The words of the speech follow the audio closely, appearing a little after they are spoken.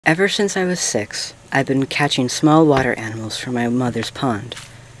Ever since I was 6, I've been catching small water animals from my mother's pond.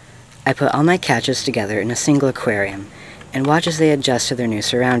 I put all my catches together in a single aquarium and watch as they adjust to their new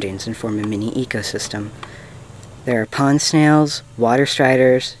surroundings and form a mini ecosystem. There are pond snails, water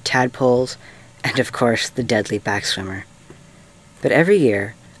striders, tadpoles, and of course the deadly backswimmer. But every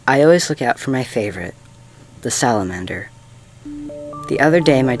year, I always look out for my favorite, the salamander. The other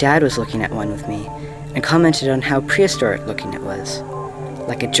day my dad was looking at one with me and commented on how prehistoric looking it was.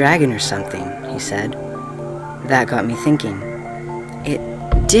 Like a dragon or something, he said. That got me thinking. It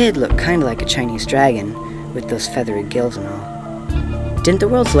did look kind of like a Chinese dragon, with those feathery gills and all. Didn't the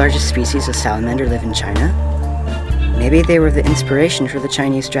world's largest species of salamander live in China? Maybe they were the inspiration for the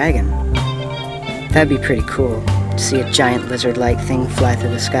Chinese dragon. That'd be pretty cool, to see a giant lizard-like thing fly through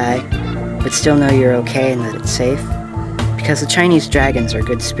the sky, but still know you're okay and that it's safe. Because the Chinese dragons are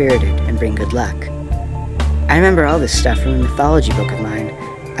good-spirited and bring good luck. I remember all this stuff from a mythology book of mine.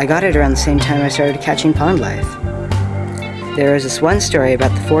 I got it around the same time I started catching pond life. There was this one story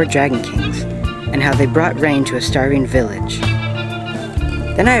about the 4 dragon kings, and how they brought rain to a starving village.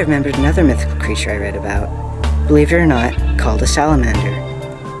 Then I remembered another mythical creature I read about, believe it or not, called a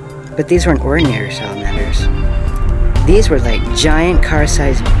salamander. But these weren't ordinary salamanders. These were like giant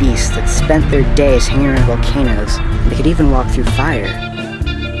car-sized beasts that spent their days hanging around volcanoes, and they could even walk through fire.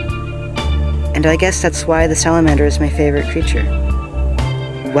 And I guess that's why the salamander is my favorite creature.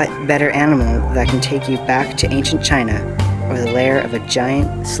 What better animal that can take you back to ancient China or the lair of a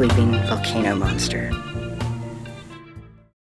giant sleeping volcano monster?